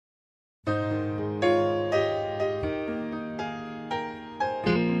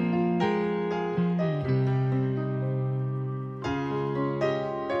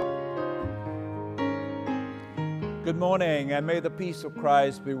Good morning, and may the peace of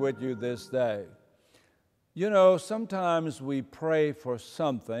Christ be with you this day. You know, sometimes we pray for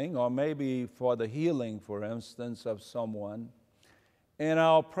something, or maybe for the healing, for instance, of someone, and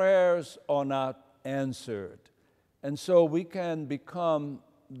our prayers are not answered. And so we can become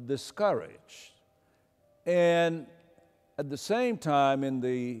discouraged. And at the same time, in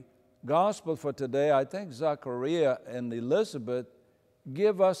the gospel for today, I think Zachariah and Elizabeth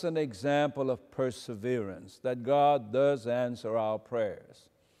give us an example of perseverance, that God does answer our prayers.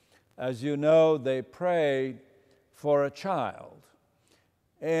 As you know, they prayed for a child,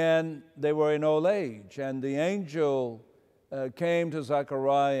 and they were in old age, and the angel came to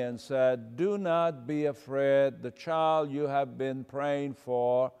Zachariah and said, "Do not be afraid, the child you have been praying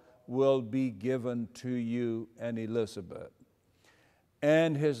for will be given to you and Elizabeth.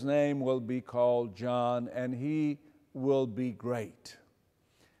 And his name will be called John, and he will be great."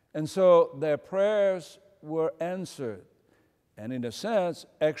 And so their prayers were answered, and in a sense,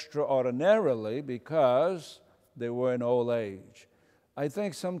 extraordinarily, because they were in old age. I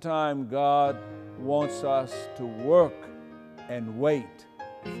think sometimes God wants us to work and wait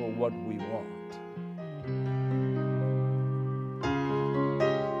for what we want.